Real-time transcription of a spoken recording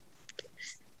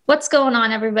What's going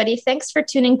on, everybody? Thanks for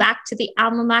tuning back to the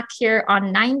AlmaMAC here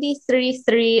on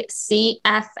 93.3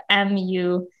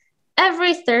 CFMU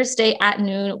every Thursday at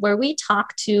noon, where we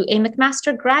talk to a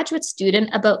McMaster graduate student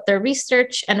about their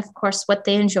research and, of course, what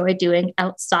they enjoy doing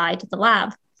outside the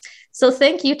lab. So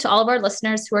thank you to all of our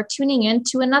listeners who are tuning in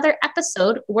to another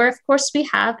episode where, of course, we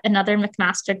have another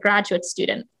McMaster graduate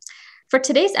student. For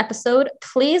today's episode,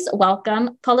 please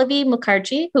welcome Pallavi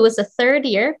Mukherjee, who is a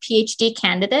third-year PhD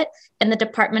candidate in the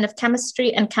Department of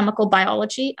Chemistry and Chemical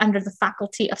Biology under the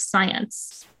Faculty of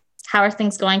Science. How are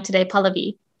things going today,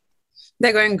 Pallavi?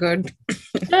 They're going good.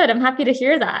 Good. I'm happy to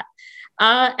hear that.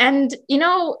 Having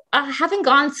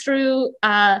gone through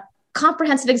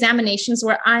comprehensive examinations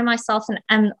where I myself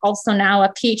am also now a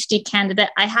PhD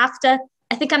candidate, I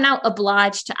think I'm now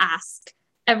obliged to ask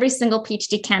every single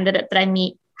PhD candidate that I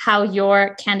meet how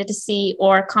your candidacy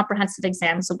or comprehensive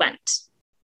exams went.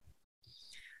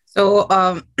 So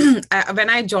when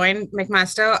I joined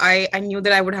McMaster, I knew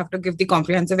that I would have to give the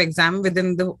comprehensive exam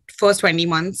within the first 20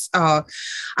 months.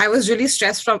 I was really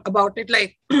stressed about it,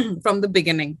 from the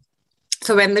beginning.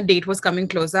 So when the date was coming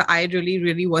closer, I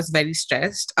really was very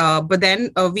stressed. But then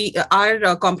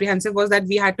our comprehensive was that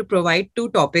we had to provide 2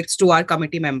 topics to our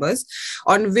committee members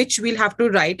on which we'll have to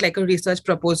write like a research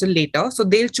proposal later. So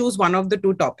they'll choose one of the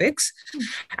 2 topics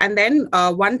and then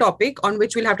one topic on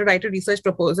which we'll have to write a research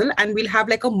proposal, and we'll have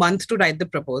like a month to write the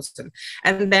proposal.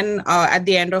 And then at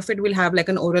the end of it, we'll have like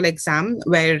an oral exam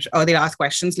where they'll ask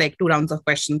questions, like 2 rounds of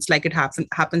questions, like it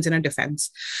happens in a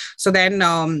defense. So then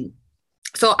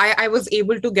So I was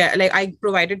able to get, I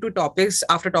provided 2 topics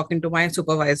after talking to my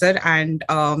supervisor, and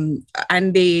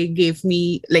they gave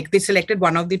me, they selected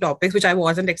one of the topics which I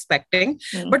wasn't expecting,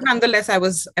 but nonetheless I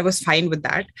was fine with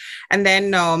that. And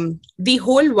then the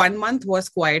whole 1 month was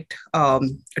quite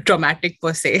traumatic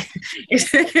per se.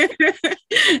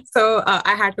 So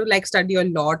I had to study a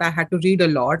lot. I had to read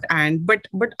a lot, but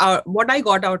what I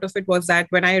got out of it was that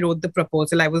when I wrote the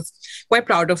proposal, I was quite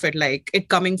proud of it, it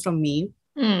coming from me.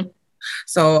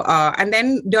 So, and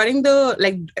then during the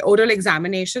oral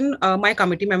examination, my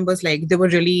committee members, they were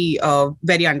really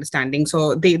very understanding.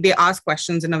 So they asked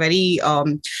questions in a very,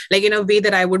 in a way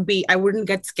that I wouldn't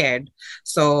get scared.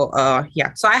 So,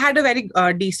 so I had a very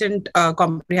decent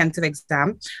comprehensive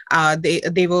exam.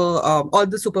 They were, all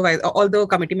the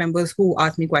committee members who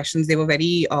asked me questions, they were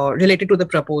very related to the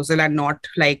proposal and not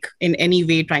in any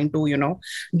way trying to,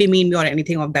 demean me or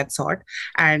anything of that sort.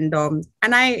 And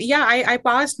I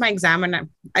passed my exam. And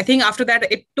I think after that,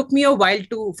 it took me a while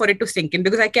for it to sink in,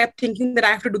 because I kept thinking that I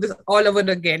have to do this all over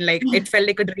again. It felt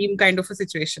like a dream kind of a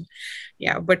situation.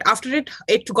 Yeah. But after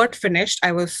it got finished,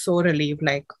 I was so relieved,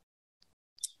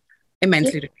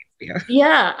 immensely relieved.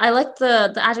 Yeah, I like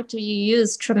the adjective you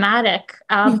used, traumatic.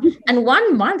 And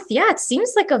 1 month, it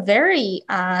seems like a very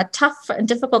tough and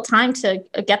difficult time to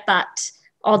get that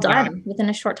all done within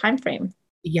a short time frame.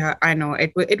 Yeah, I know.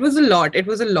 It was a lot. It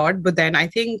was a lot. But then I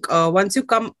think once you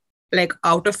come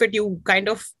out of it,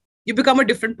 you become a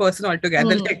different person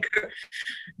altogether.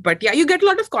 But yeah, you get a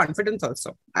lot of confidence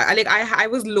also. I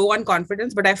was low on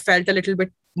confidence, but I felt a little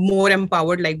bit more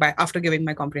empowered after giving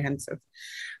my comprehensive.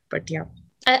 But yeah.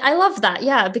 I love that.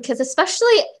 Yeah, because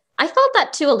especially I felt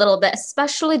that too a little bit,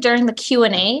 especially during the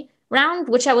Q&A round,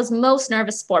 which I was most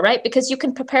nervous for, right? Because you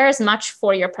can prepare as much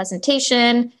for your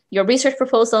presentation, your research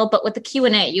proposal, but with the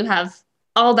Q&A, you have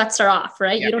all bets are off,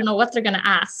 right? Yeah. You don't know what they're going to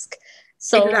ask.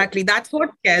 So exactly. That's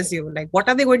what scares you. What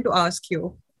are they going to ask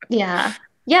you? Yeah.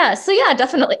 Yeah. So yeah,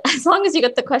 definitely. As long as you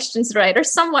get the questions right or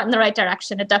somewhat in the right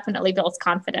direction, it definitely builds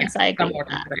confidence. I agree with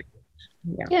that.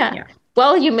 Right. Yeah.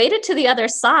 Well, you made it to the other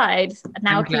side.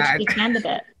 Now a PhD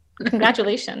candidate.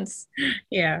 Congratulations.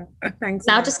 Yeah. Thanks.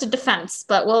 Now just a defense,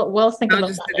 but we'll think about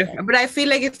that. But I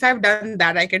feel if I've done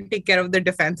that, I can take care of the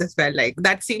defense as well.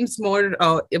 That seems more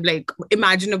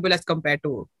imaginable as compared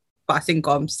to passing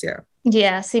comps.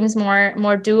 Yeah, seems more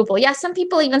doable. Yeah, some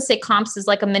people even say comps is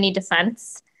like a mini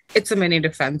defense. It's a mini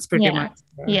defense, pretty much.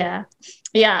 Yeah.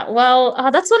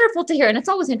 Well, that's wonderful to hear. And it's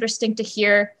always interesting to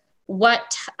hear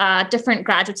what different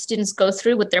graduate students go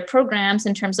through with their programs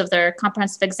in terms of their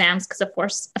comprehensive exams, because of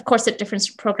course it differs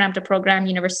from program to program,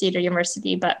 university to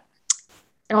university, but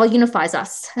it all unifies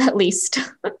us at least.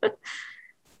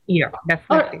 Yeah,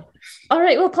 definitely. All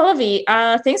right. Well, Pallavi,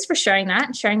 thanks for sharing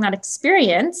that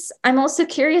experience. I'm also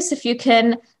curious if you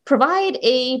can provide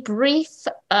a brief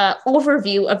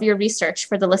overview of your research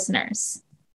for the listeners.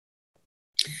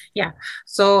 Yeah.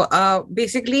 So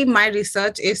basically, my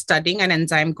research is studying an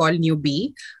enzyme called NuB.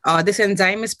 This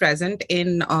enzyme is present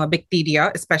in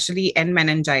bacteria, especially N.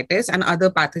 meningitis and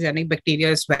other pathogenic bacteria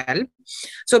as well.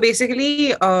 So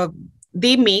basically,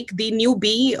 they make the new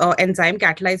B enzyme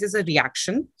catalyzes a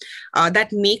reaction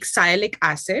that makes sialic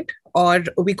acid, or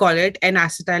we call it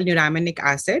N-acetylnuraminic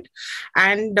acid.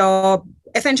 And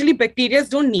essentially, bacteria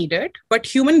don't need it, but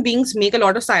human beings make a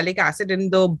lot of sialic acid in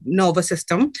the nervous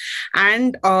system.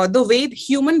 And the way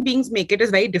human beings make it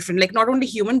is very different. Like not only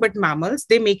human, but mammals,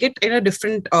 they make it in a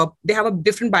different, they have a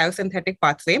different biosynthetic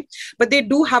pathway, but they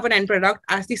do have an end product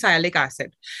as the sialic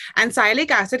acid. And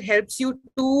sialic acid helps you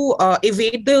to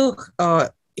evade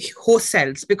the host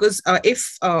cells, because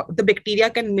if the bacteria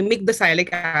can mimic the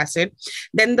sialic acid,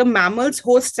 then the mammal's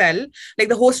host cell, like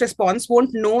the host response,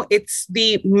 won't know it's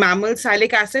the mammal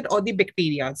sialic acid or the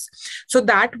bacteria's. So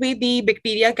that way the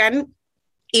bacteria can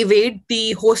evade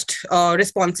the host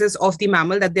responses of the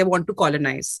mammal that they want to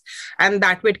colonize, and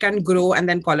that way it can grow and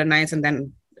then colonize and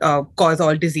then cause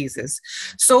all diseases.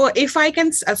 So if I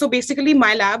can, so basically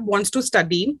my lab wants to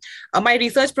study, my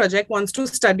research project wants to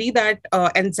study that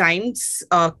enzyme's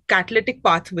catalytic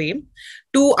pathway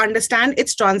to understand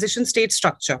its transition state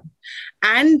structure.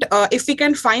 And if we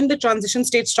can find the transition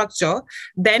state structure,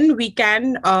 then we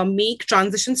can make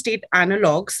transition state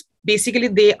analogs. Basically,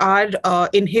 they are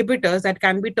inhibitors that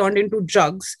can be turned into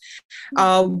drugs,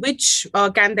 which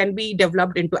can then be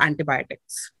developed into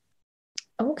antibiotics.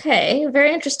 Okay,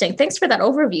 very interesting. Thanks for that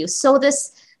overview. So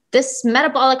this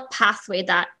metabolic pathway,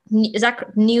 that is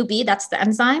that NUB, that's the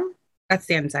enzyme? That's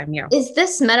the enzyme, yeah. Is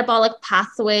this metabolic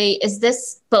pathway, is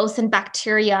this both in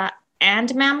bacteria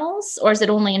and mammals, or is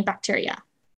it only in bacteria?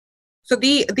 So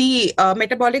the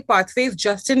metabolic pathway is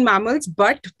just in mammals,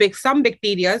 but some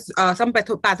bacteria, some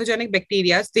pathogenic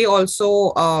bacteria, they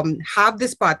also have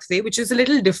this pathway, which is a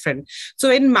little different.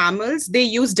 So in mammals, they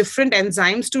use different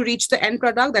enzymes to reach the end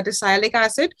product, that is sialic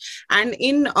acid. And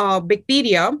in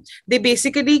bacteria, they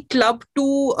basically club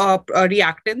two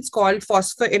reactants called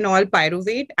phosphoenol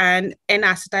pyruvate and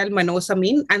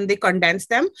N-acetylmonosamine, and they condense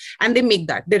them and they make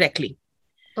that directly.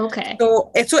 Okay.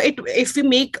 So if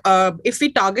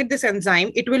we target this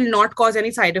enzyme, it will not cause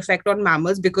any side effect on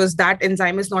mammals because that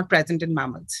enzyme is not present in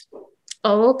mammals.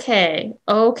 Okay.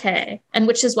 And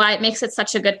which is why it makes it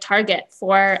such a good target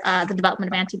for the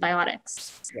development of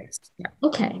antibiotics. Yes. Yeah.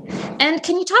 Okay. And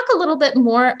can you talk a little bit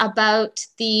more about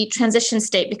the transition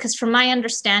state? Because from my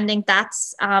understanding,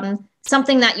 that's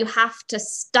something that you have to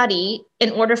study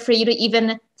in order for you to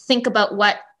even think about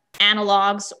what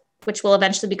analogs, which will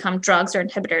eventually become drugs or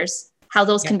inhibitors, how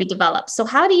those can be developed. So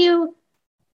how do you,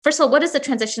 first of all, what is the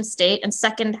transition state? And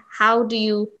second, how do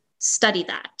you study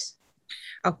that?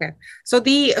 Okay.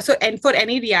 And for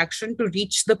any reaction to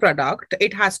reach the product,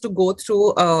 it has to go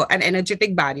through an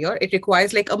energetic barrier. It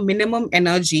requires like a minimum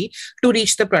energy to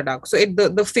reach the product. So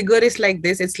the figure is like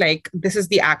this. It's like, this is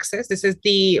the axis, this is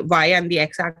the Y and the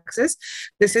X axis.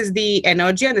 This is the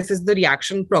energy and this is the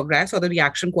reaction progress or the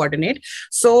reaction coordinate.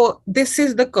 So this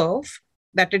is the curve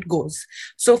that it goes.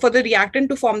 So for the reactant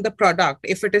to form the product,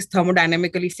 if it is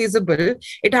thermodynamically feasible,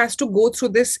 it has to go through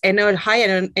this high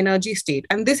energy state.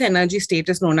 And this energy state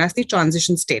is known as the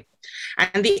transition state.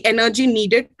 And the energy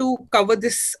needed to cover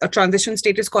this transition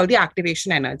state is called the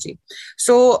activation energy.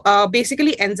 So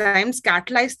basically enzymes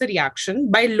catalyze the reaction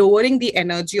by lowering the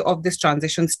energy of this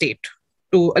transition state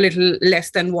to a little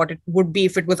less than what it would be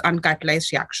if it was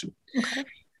uncatalyzed reaction. Okay.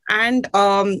 And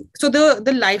so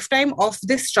the lifetime of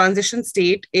this transition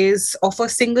state is of a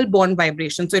single bond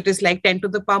vibration. So it is like 10 to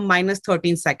the power minus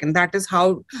 13 seconds. That is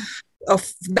how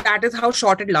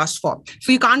short it lasts for.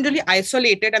 So you can't really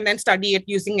isolate it and then study it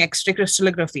using X-ray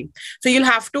crystallography. So you'll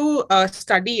have to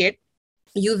study it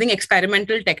using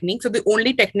experimental techniques. So the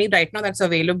only technique right now that's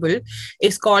available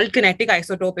is called kinetic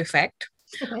isotope effect.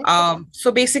 Okay. So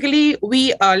basically,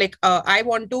 I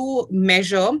want to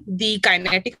measure the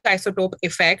kinetic isotope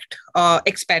effect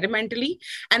experimentally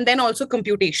and then also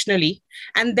computationally,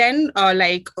 and then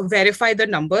verify the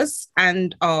numbers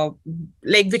and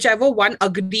whichever one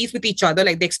agrees with each other,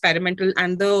 like the experimental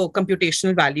and the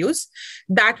computational values,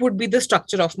 that would be the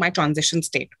structure of my transition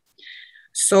state.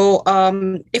 So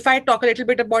if I talk a little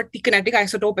bit about the kinetic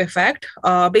isotope effect,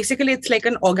 basically it's like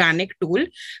an organic tool.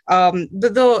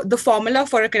 The formula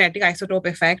for a kinetic isotope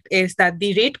effect is that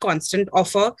the rate constant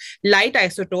of a light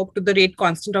isotope to the rate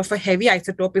constant of a heavy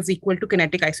isotope is equal to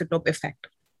kinetic isotope effect.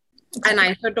 Okay.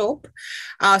 An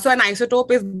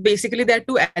isotope is basically, there are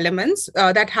two elements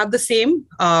that have the same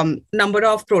number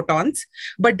of protons,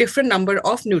 but different number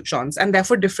of neutrons, and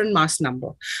therefore different mass number.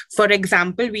 For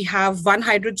example, we have one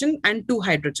hydrogen and two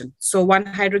hydrogen. So one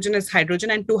hydrogen is hydrogen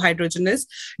and two hydrogen is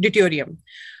deuterium.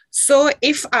 So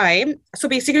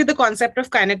basically the concept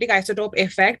of kinetic isotope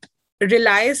effect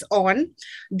relies on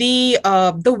the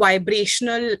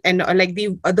vibrational and like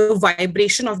the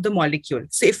vibration of the molecule.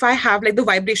 So if I have like the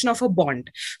vibration of a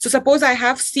bond, so suppose I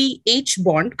have CH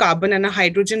bond, carbon and a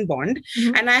hydrogen bond,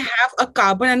 and I have a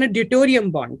carbon and a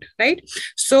deuterium bond, right?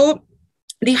 So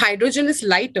the hydrogen is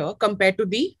lighter compared to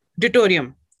the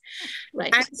deuterium.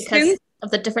 Right, and because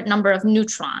of the different number of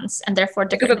neutrons and therefore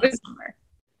different mass number.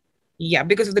 Yeah,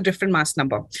 because of the different mass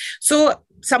number. So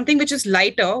something which is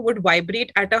lighter would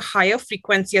vibrate at a higher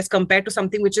frequency as compared to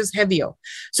something which is heavier.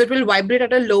 So it will vibrate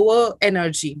at a lower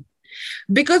energy.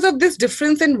 Because of this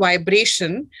difference in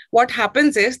vibration, what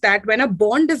happens is that when a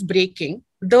bond is breaking,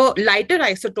 the lighter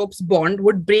isotope's bond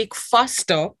would break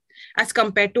faster as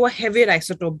compared to a heavier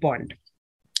isotope bond,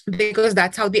 because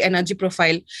that's how the energy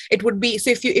profile it would be.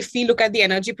 So if we look at the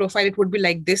energy profile, it would be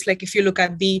like this. Like if you look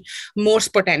at the Morse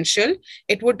potential,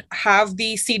 it would have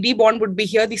the CD bond would be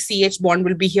here, the CH bond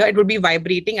will be here, it would be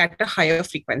vibrating at a higher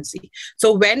frequency.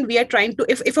 So when we are trying to,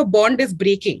 if a bond is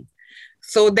breaking,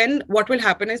 so then what will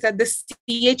happen is that the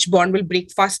CH bond will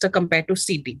break faster compared to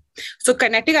CD. So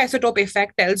kinetic isotope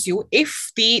effect tells you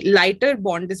if the lighter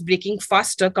bond is breaking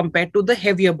faster compared to the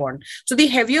heavier bond. So the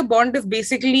heavier bond is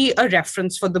basically a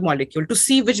reference for the molecule to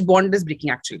see which bond is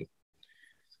breaking actually.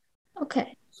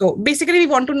 Okay. So basically we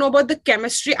want to know about the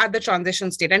chemistry at the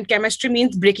transition state, and chemistry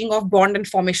means breaking of bond and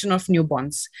formation of new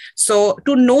bonds. So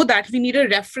to know that, we need a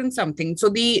reference something. So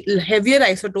the heavier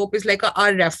isotope is like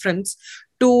our reference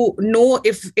to know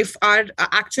if our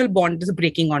actual bond is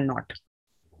breaking or not.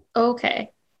 Okay.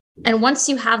 And once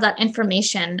you have that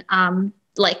information, I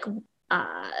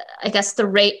guess the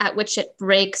rate at which it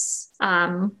breaks,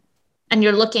 and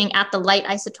you're looking at the light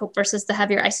isotope versus the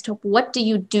heavier isotope, what do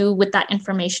you do with that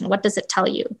information? What does it tell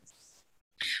you?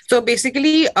 So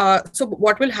basically, so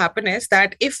what will happen is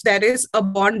that if there is a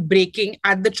bond breaking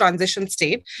at the transition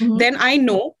state, then I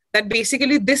know that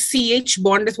basically this CH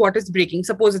bond is what is breaking.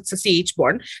 Suppose it's a CH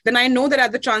bond, then I know that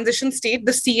at the transition state,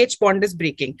 the CH bond is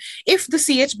breaking. If the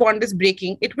CH bond is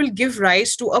breaking, it will give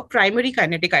rise to a primary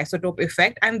kinetic isotope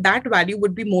effect, and that value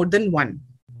would be more than 1.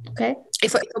 Okay.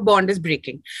 If a bond is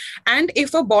breaking. And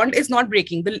if a bond is not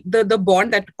breaking, the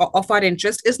bond that of our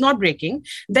interest is not breaking,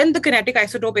 then the kinetic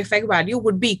isotope effect value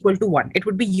would be equal to 1. It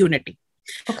would be unity.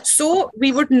 Okay. So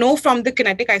we would know from the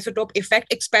kinetic isotope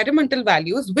effect experimental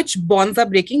values which bonds are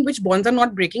breaking, which bonds are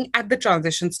not breaking at the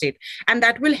transition state. And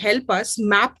that will help us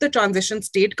map the transition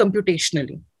state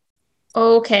computationally.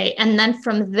 Okay. And then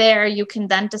from there, you can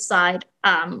then decide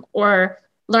or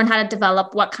learn how to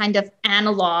develop what kind of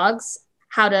analogs,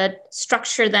 how to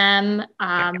structure them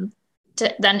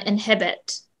to then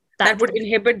inhibit. That would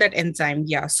inhibit that enzyme.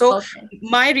 Yeah. So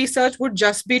my research would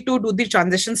just be to do the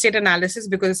transition state analysis,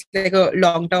 because it's like a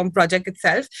long-term project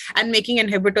itself, and making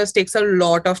inhibitors takes a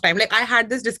lot of time. Like I had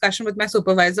this discussion with my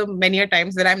supervisor many a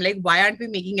times where I'm like, why aren't we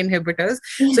making inhibitors?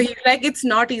 So he's like, it's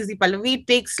not easy, Pallavi. It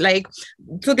takes like,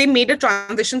 so they made a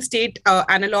transition state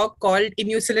analog called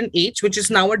Imucillin H, which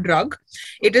is now a drug.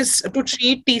 It is to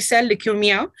treat T-cell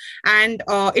leukemia. And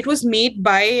it was made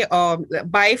by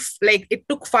like, it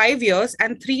took 5 years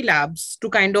and 3 labs to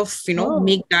kind of,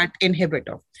 make that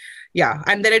inhibitor. Yeah.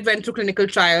 And then it went through clinical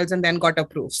trials and then got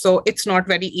approved. So it's not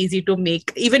very easy to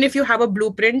make. Even if you have a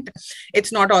blueprint,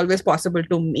 it's not always possible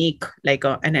to make like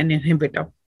an inhibitor.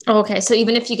 Okay. So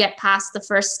even if you get past the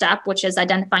first step, which is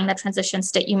identifying the transition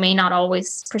state, you may not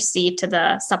always proceed to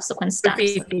the subsequent steps.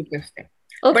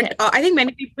 Okay. But I think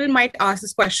many people might ask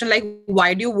this question, like,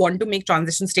 why do you want to make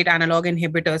transition state analog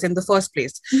inhibitors in the first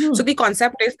place? So the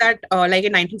concept is that, like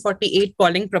in 1948,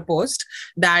 Pauling proposed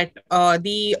that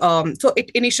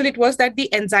initially it was that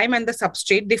the enzyme and the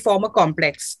substrate, they form a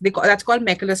complex. That's called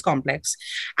Meckel's complex.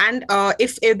 And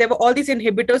if there were all these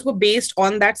inhibitors were based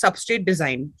on that substrate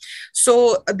design.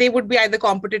 So they would be either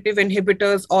competitive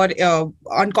inhibitors or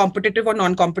uncompetitive or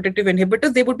non-competitive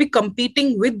inhibitors. They would be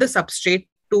competing with the substrate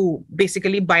to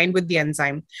basically bind with the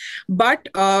enzyme. But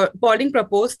Pauling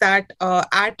proposed that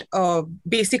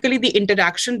basically the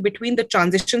interaction between the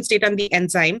transition state and the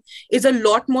enzyme is a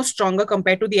lot more stronger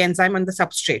compared to the enzyme and the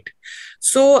substrate.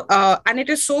 So, and it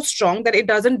is so strong that it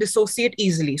doesn't dissociate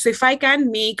easily. So if we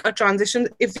can make a transition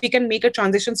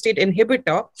state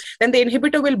inhibitor, then the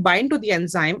inhibitor will bind to the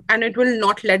enzyme and it will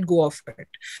not let go of it.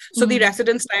 So the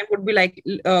residence time would be like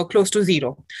close to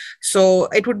 0. So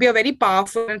it would be a very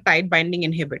powerful and tight binding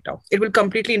inhibitor. It will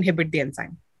completely inhibit the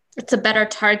enzyme. It's a better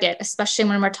target, especially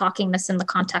when we're talking this in the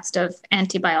context of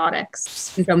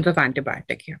antibiotics. In terms of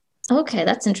antibiotic, yeah. Okay,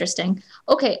 that's interesting.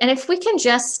 Okay, and if we can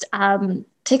just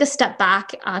take a step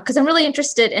back, because I'm really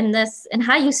interested in this and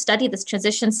how you study this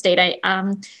transition state.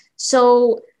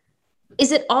 So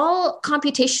Is it all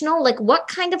computational? Like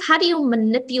how do you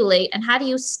manipulate and how do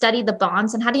you study the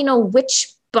bonds and how do you know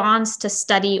which bonds to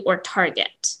study or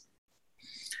target?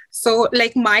 So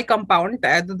like my compound,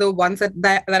 the ones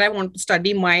that I want to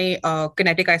study my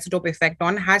kinetic isotope effect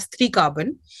on has 3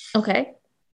 carbon. Okay.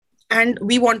 And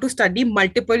we want to study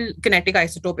multiple kinetic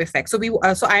isotope effects.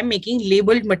 So I'm making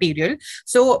labeled material.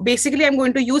 So basically, I'm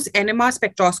going to use NMR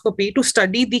spectroscopy to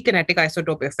study the kinetic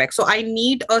isotope effect. So I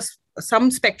need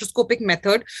some spectroscopic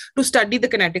method to study the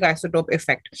kinetic isotope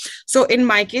effect. So in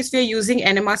my case, we are using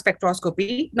NMR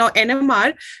spectroscopy. Now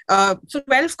NMR, so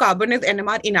 12 carbon is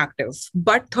NMR inactive,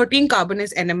 but 13 carbon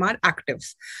is NMR active.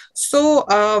 So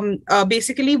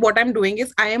basically, what I'm doing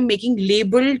is I am making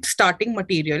labeled starting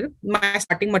material. My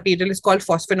starting material is called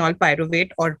phosphenol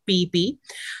pyruvate or PP.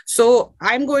 So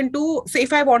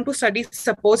if I want to study,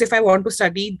 suppose if I want to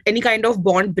study any kind of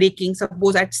bond breaking,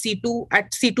 suppose at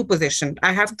C2 position,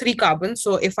 I have 3 carbons.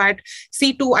 So if at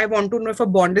C2, I want to know if a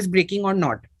bond is breaking or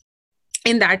not.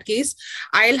 In that case,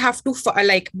 I'll have to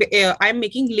I'm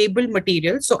making labeled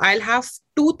material. So I'll have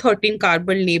two 13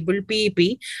 carbon labeled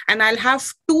PEP and I'll have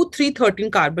two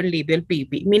 13 carbon labeled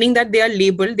PEP, meaning that they are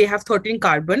labeled, they have 13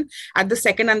 carbon at the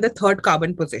second and the third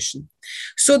carbon position.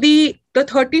 So the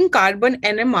 13 carbon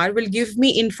NMR will give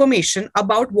me information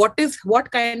about what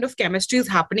kind of chemistry is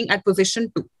happening at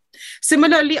position 2.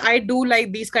 Similarly, I do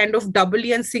like these kind of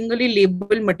doubly and singly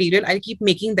labeled material. I'll keep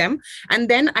making them, and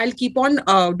then I'll keep on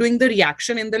doing the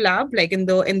reaction in the lab, like in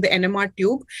the NMR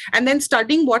tube, and then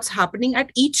studying what's happening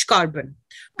at each carbon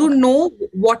to know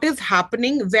what is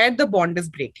happening where the bond is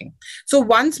breaking. So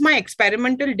once my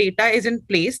experimental data is in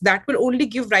place, that will only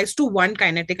give rise to one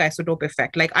kinetic isotope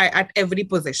effect, at every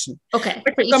position. Okay,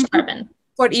 for each carbon.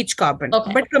 For each carbon.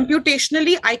 Okay. But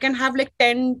computationally, I can have like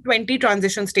 10, 20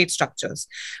 transition state structures.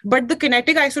 But the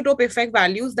kinetic isotope effect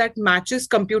values that matches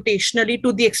computationally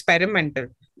to the experimental,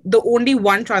 the only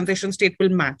one transition state will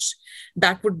match.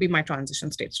 That would be my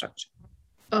transition state structure.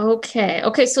 Okay.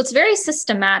 So it's very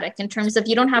systematic in terms of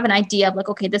you don't have an idea of like,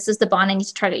 okay, this is the bond I need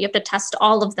to target. You have to test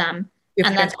all of them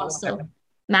and then also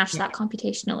match that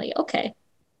computationally. Okay.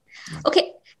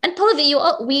 Okay. And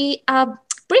Pallavi, we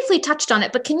briefly touched on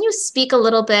it, but can you speak a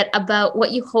little bit about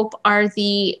what you hope are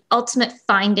the ultimate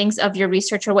findings of your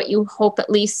research, or what you hope at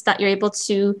least that you're able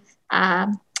to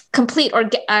complete or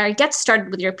get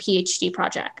started with your PhD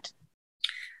project?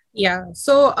 Yeah.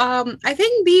 So I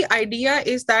think the idea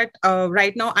is that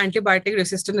right now antibiotic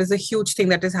resistance is a huge thing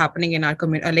that is happening in our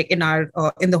community, like in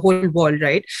the whole world,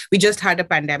 right? We just had a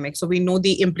pandemic, so we know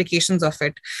the implications of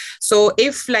it. So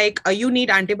if you need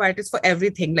antibiotics for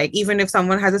everything, like even if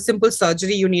someone has a simple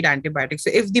surgery, you need antibiotics. So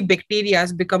if the bacteria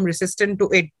has become resistant to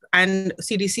it, and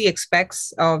CDC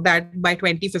expects that by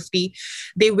 2050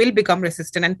 they will become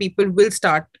resistant and people will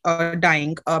start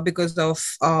dying because of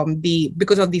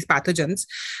these pathogens.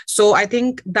 So I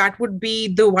think that would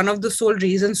be one of the sole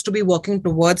reasons to be working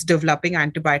towards developing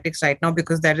antibiotics right now,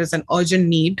 because there is an urgent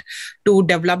need to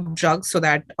develop drugs so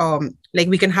that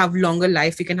we can have longer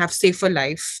life, we can have safer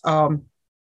life.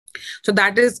 So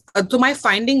that is so my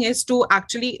finding is to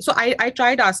actually, so I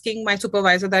tried asking my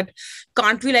supervisor that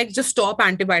can't we just stop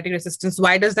antibiotic resistance,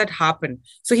 why does that happen?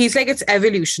 So he's like, it's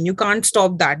evolution, you can't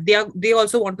stop that, they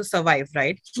also want to survive,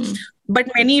 right?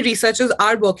 But many researchers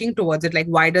are working towards it, like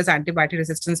why does antibiotic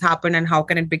resistance happen and how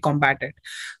can it be combated?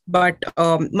 But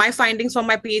my findings from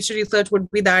my PhD research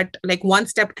would be that one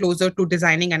step closer to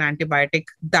designing an antibiotic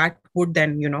that would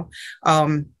then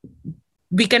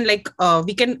we can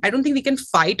I don't think we can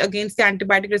fight against the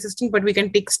antibiotic resistance, but we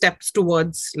can take steps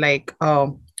towards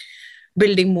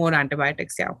building more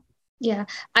antibiotics. Yeah,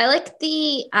 I like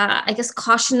the I guess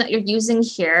caution that you're using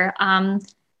here,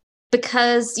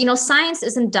 because science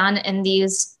isn't done in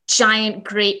these giant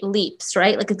great leaps,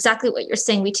 right? Like exactly what you're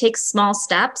saying, we take small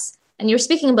steps, and you were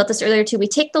speaking about this earlier too, we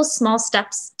take those small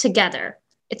steps together.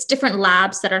 It's different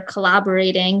labs that are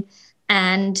collaborating,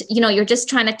 and you're just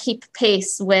trying to keep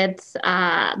pace with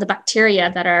the bacteria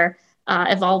that are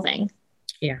evolving.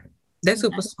 Yeah, they're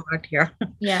super smart here.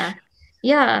 Yeah.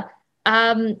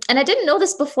 And I didn't know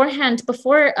this beforehand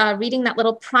before reading that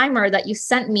little primer that you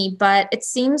sent me, but it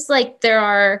seems like there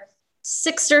are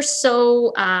 6 or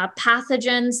so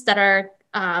pathogens that are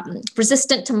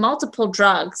resistant to multiple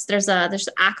drugs. There's an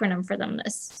acronym for them.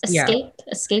 Escape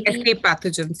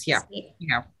pathogens. Yeah.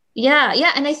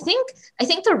 And I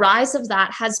think the rise of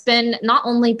that has been not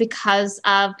only because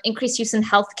of increased use in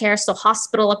healthcare, so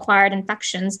hospital-acquired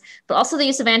infections, but also the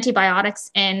use of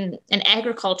antibiotics in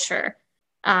agriculture.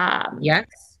 Yes.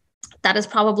 That is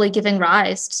probably giving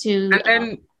rise to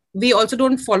we also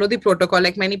don't follow the protocol.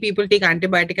 Like many people take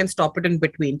antibiotic and stop it in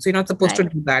between. So you're not supposed to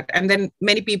Right. do that. And then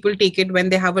many people take it when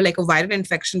they have like a viral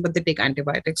infection, but they take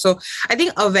antibiotics. So I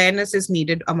think awareness is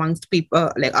needed amongst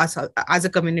people like us as a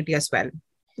community as well.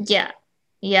 Yeah.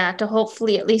 Yeah, to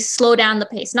hopefully at least slow down the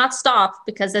pace, not stop,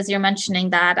 because as you're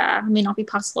mentioning that may not be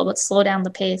possible, but slow down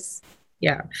the pace.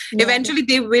 Yeah. Yeah. Eventually,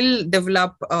 they will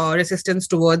develop resistance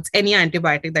towards any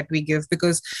antibiotic that we give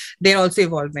because they're also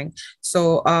evolving.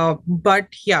 So, but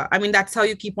yeah, I mean, that's how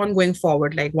you keep on going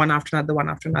forward, like one after another, one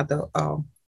after another.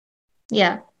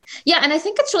 Yeah. Yeah. And I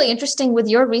think it's really interesting with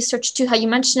your research too, how you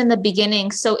mentioned in the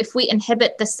beginning. So if we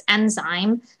inhibit this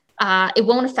enzyme, it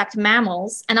won't affect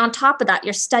mammals. And on top of that,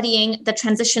 you're studying the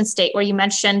transition state where you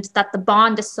mentioned that the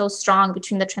bond is so strong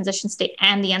between the transition state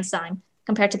and the enzyme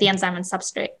compared to the enzyme and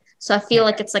substrate. So I feel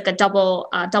like it's like a double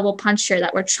punch here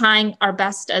that we're trying our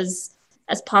best as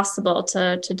possible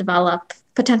to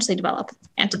potentially develop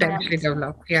antibiotics. Potentially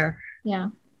develop. Yeah. Yeah.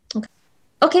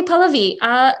 Okay, Pallavi.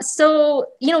 So,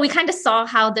 we kind of saw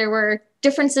how there were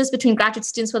differences between graduate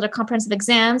students with their comprehensive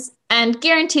exams, and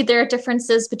guaranteed there are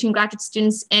differences between graduate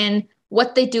students in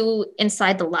what they do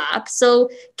inside the lab. So,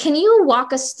 can you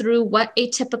walk us through what a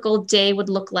typical day would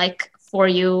look like for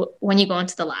you when you go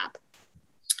into the lab?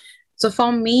 So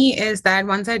for me is that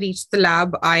once I reach the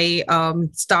lab, I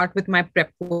start with my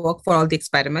prep work for all the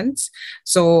experiments.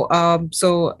 So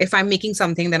if I'm making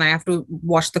something, then I have to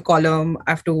wash the column,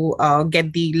 I have to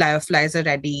get the lyophilizer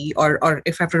ready, or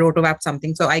if I have to rotovap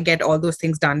something. So I get all those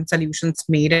things done, solutions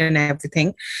made and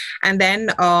everything. And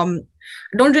then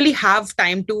don't really have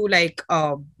time to like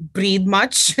breathe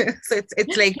much. So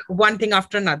it's like one thing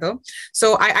after another.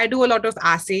 So I do a lot of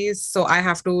assays. So I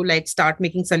have to like start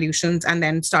making solutions and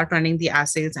then start running the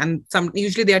assays. And some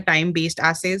usually they are time-based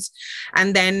assays.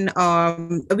 And then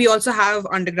we also have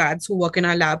undergrads who work in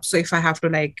our lab. So if I have to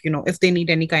like, if they need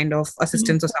any kind of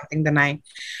assistance or something, then I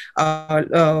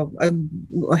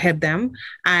help them.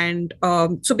 And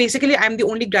so basically, I'm the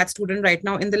only grad student right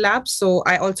now in the lab. So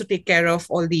I also take care of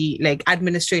all the like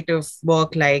administrative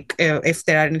work, like if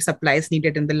there are any supplies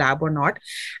needed in the lab or not.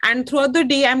 And throughout the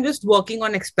day, I'm just working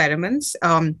on experiments.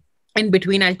 In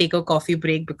between, I'll take a coffee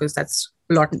break because that's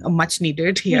much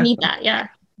needed here. You need that, yeah.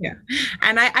 Yeah.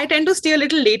 And I tend to stay a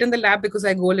little late in the lab because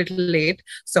I go a little late.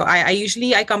 So I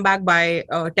usually I come back by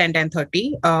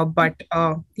 10:30.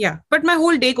 But my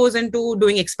whole day goes into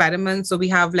doing experiments. So we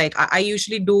have like, I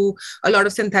usually do a lot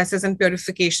of synthesis and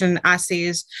purification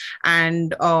assays.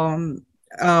 And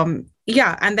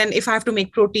and then if I have to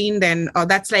make protein, then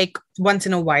that's like once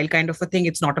in a while kind of a thing.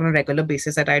 It's not on a regular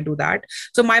basis that I do that.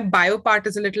 So my bio part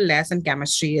is a little less, and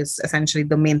chemistry is essentially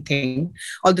the main thing,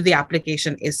 although the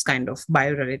application is kind of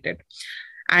bio related.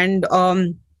 And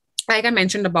like I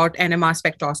mentioned about NMR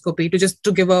spectroscopy,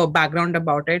 to give a background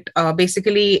about it,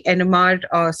 basically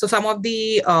NMR, so some of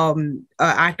the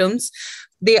atoms,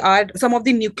 some of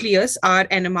the nucleus are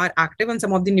NMR active and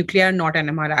some of the nuclei are not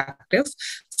NMR active.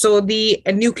 So the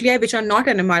nuclei which are not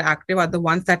NMR active are the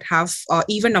ones that have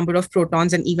even number of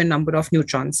protons and even number of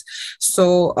neutrons.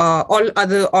 So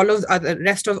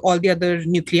rest of all the other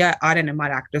nuclei are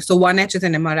NMR active. So 1H is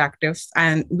NMR active,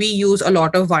 and we use a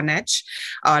lot of 1H,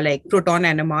 like proton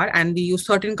NMR, and we use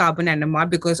certain carbon NMR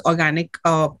because organic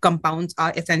compounds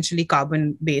are essentially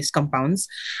carbon-based compounds.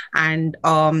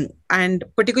 And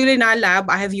particularly in our lab,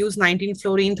 I have used 19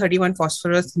 fluorine, 31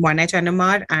 phosphorus, 1H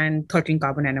NMR, and 13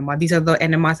 carbon NMR. These are the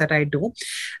NMRs that I do.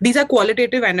 These are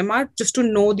qualitative NMR just to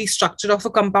know the structure of a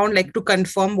compound, like to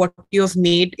confirm what you have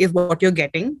made is what you're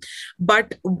getting.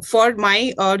 But for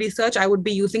my research, I would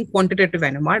be using quantitative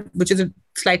NMR, which is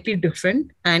slightly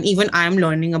different. And even I'm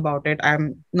learning about it.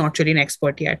 I'm not really an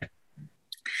expert yet.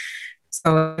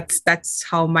 So that's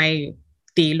how my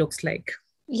day looks like.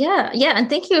 Yeah. And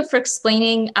thank you for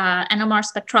explaining NMR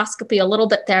spectroscopy a little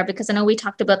bit there, because I know we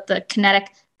talked about the kinetic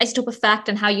isotope effect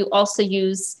and how you also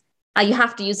use, you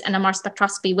have to use NMR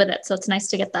spectroscopy with it. So it's nice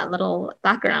to get that little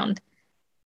background.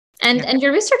 And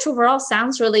your research overall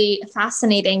sounds really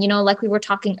fascinating. Like we were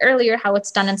talking earlier, how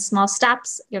it's done in small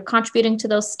steps. You're contributing to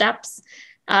those steps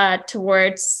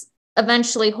towards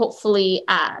eventually, hopefully,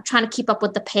 trying to keep up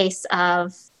with the pace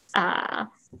of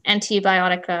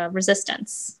antibiotic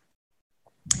resistance.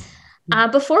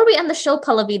 Before we end the show,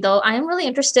 Pallavi, though, I am really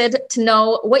interested to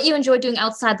know what you enjoy doing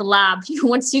outside the lab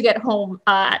once you get home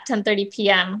at 10:30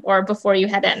 p.m. or before you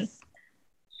head in.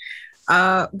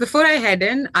 Before I head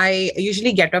in, I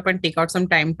usually get up and take out some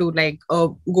time to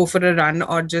go for a run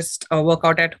or just work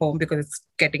out at home because it's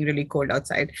getting really cold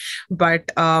outside.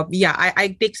 But yeah,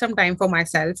 I take some time for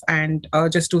myself and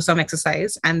just do some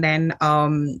exercise. And then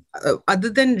other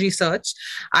than research,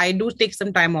 I do take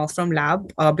some time off from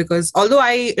lab because although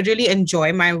I really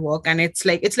enjoy my work and it's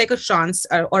like a trance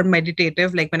or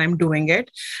meditative, like when I'm doing it.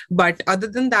 But other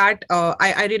than that,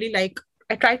 I really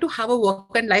I try to have a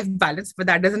work and life balance, but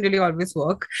that doesn't really always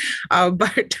work.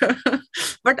 But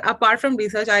but apart from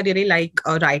research, I really like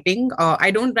writing.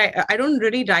 I don't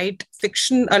really write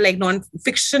fiction, like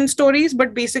non-fiction stories,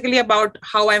 but basically about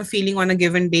how I'm feeling on a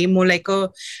given day, more like a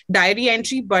diary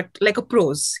entry, but like a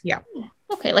prose. Yeah.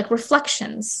 Okay, like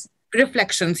reflections.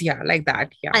 Reflections, yeah, like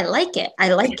that. Yeah. I like it. I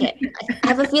like it. I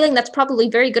have a feeling that's probably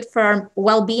very good for our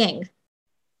well-being.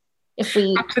 If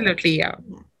we Absolutely, yeah.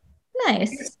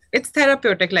 Nice. It's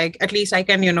therapeutic. Like at least I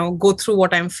can, go through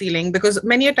what I'm feeling because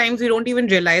many a times we don't even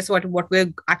realize what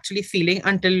we're actually feeling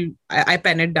until I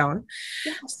pen it down.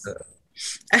 Yes. So,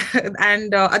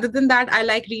 and other than that, I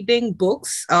like reading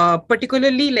books,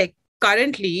 particularly like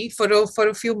currently for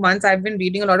a few months I've been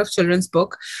reading a lot of children's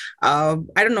book. I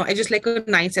don't know, I just like a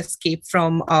nice escape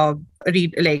from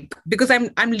read, like because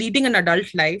I'm leading an adult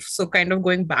life, so kind of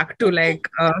going back to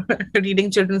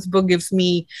reading children's book gives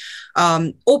me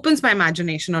opens my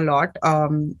imagination a lot.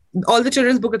 All the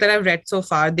children's books that I've read so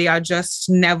far, they are just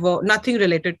nothing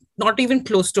related, not even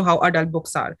close to how adult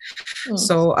books are.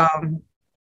 So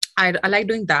I like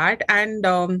doing that. And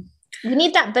we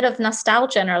need that bit of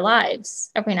nostalgia in our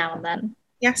lives every now and then.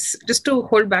 Yes, just to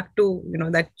hold back to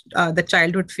that the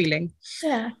childhood feeling.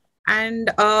 Yeah.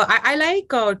 And I like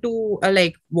to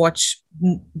watch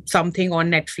something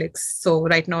on Netflix. So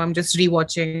right now I'm just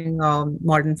rewatching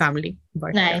Modern Family.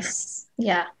 But nice.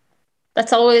 Yeah.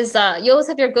 That's always you always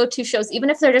have your go-to shows,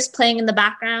 even if they're just playing in the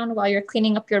background while you're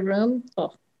cleaning up your room.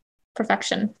 Oh,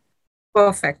 perfection.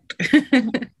 Perfect.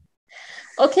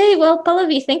 Okay, well,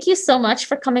 Pallavi, thank you so much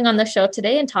for coming on the show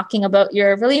today and talking about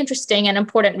your really interesting and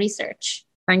important research.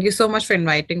 Thank you so much for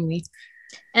inviting me.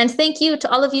 And thank you to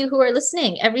all of you who are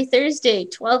listening every Thursday,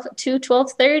 12 to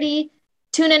 12:30.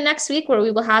 Tune in next week where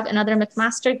we will have another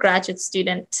McMaster graduate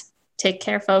student. Take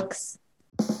care, folks.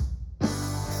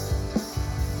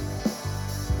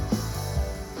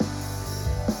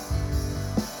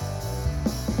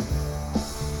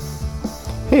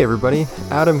 Hey everybody,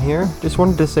 Adam here. Just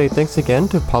wanted to say thanks again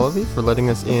to Pallavi for letting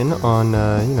us in on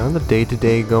the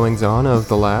day-to-day goings-on of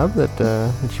the lab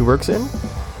that she works in.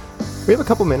 We have a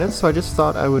couple minutes, so I just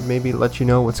thought I would maybe let you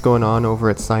know what's going on over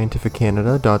at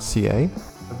scientificcanada.ca.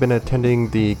 I've been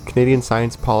attending the Canadian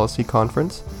Science Policy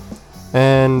Conference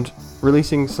and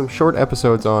releasing some short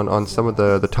episodes on some of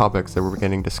the topics that were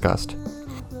getting discussed.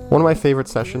 One of my favorite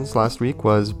sessions last week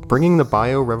was bringing the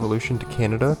bio-revolution to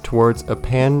Canada towards a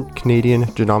pan-Canadian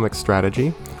genomics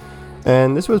strategy.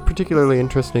 And this was particularly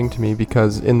interesting to me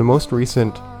because in the most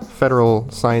recent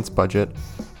federal science budget,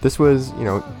 this was,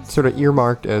 sort of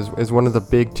earmarked as one of the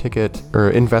big ticket or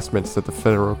investments that the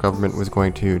federal government was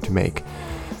going to make.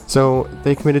 So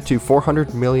they committed to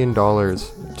 $400 million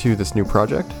to this new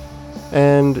project.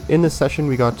 And in this session,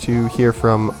 we got to hear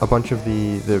from a bunch of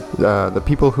the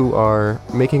people who are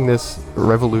making this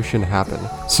revolution happen.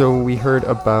 So we heard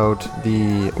about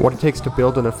what it takes to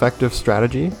build an effective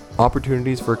strategy,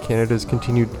 opportunities for Canada's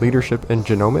continued leadership in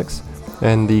genomics,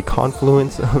 and the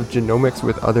confluence of genomics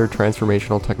with other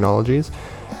transformational technologies.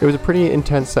 It was a pretty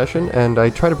intense session, and I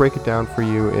try to break it down for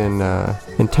you in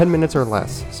 10 minutes or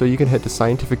less. So you can head to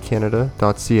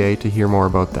scientificcanada.ca to hear more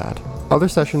about that. Other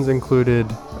sessions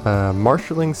included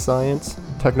marshalling science,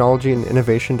 technology, and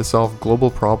innovation to solve global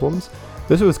problems.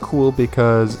 This was cool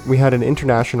because we had an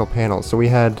international panel. So we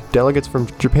had delegates from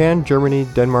Japan, Germany,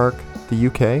 Denmark, the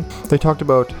UK. They talked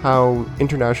about how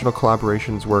international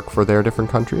collaborations work for their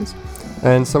different countries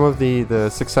and some of the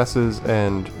successes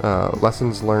and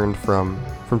lessons learned from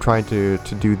trying to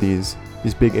do these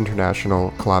big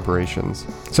international collaborations.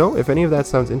 So if any of that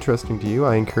sounds interesting to you,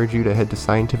 I encourage you to head to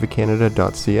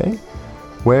scientificcanada.ca,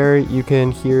 where you can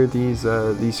hear these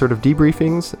sort of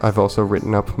debriefings. I've also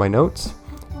written up my notes,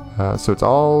 so it's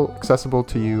all accessible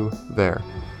to you there.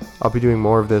 I'll be doing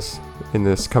more of this in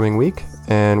this coming week,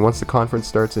 and once the conference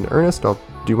starts in earnest, I'll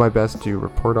do my best to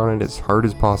report on it as hard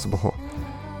as possible.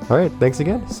 Alright, thanks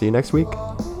again. See you next week.